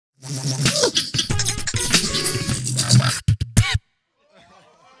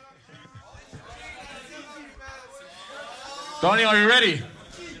Darnie, are you ready?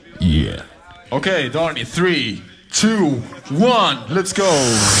 Yeah. Okay, Darnie, 3, 2, 1, let's go.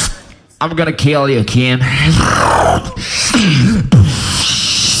 I'm gonna kill you, Kim.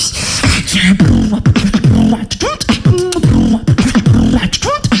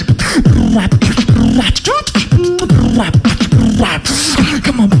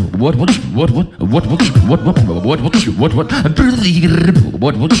 Come on. What? What?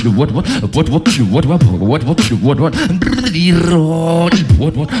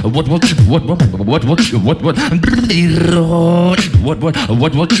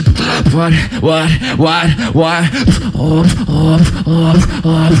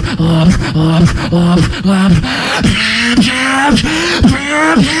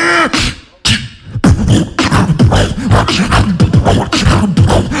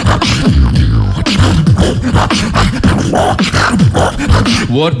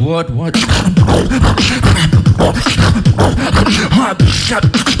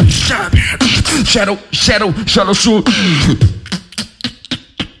 Shadow shoot.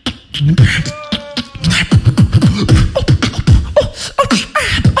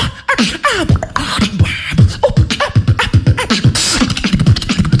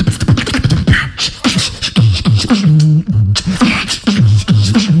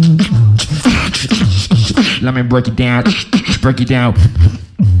 Let me break it down.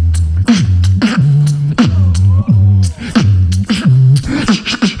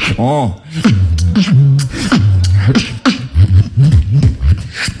 Oh.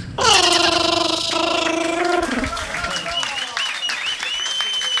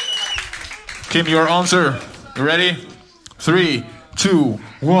 Kim, your answer. You ready? 3, 2,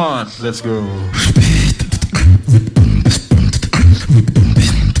 1, let's go.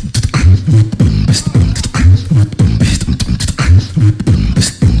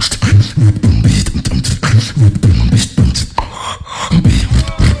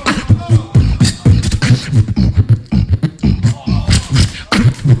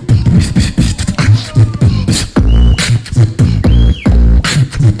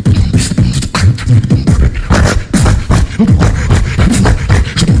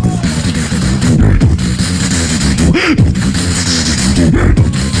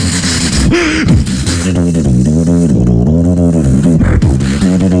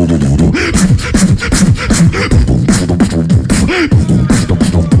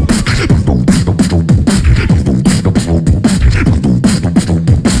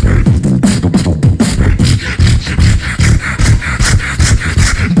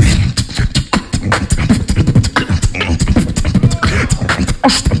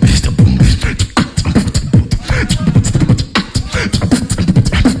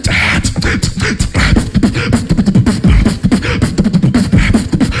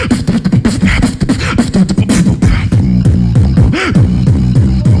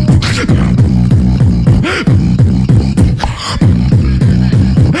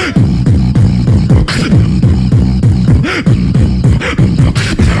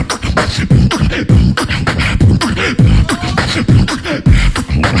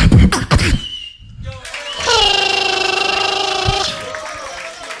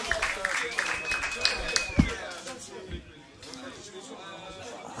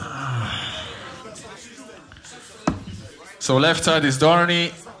 So left side is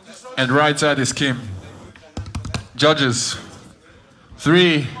Darnie and right side is Kim. Judges.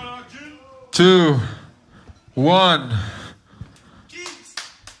 3, 2, 1.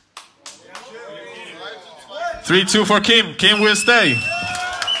 3, 2 for Kim. Kim will stay.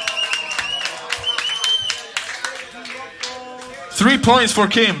 3 points for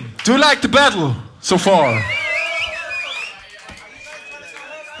Kim. Do you like the battle so far?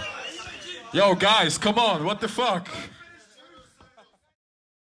 Yo guys, come on, what the fuck?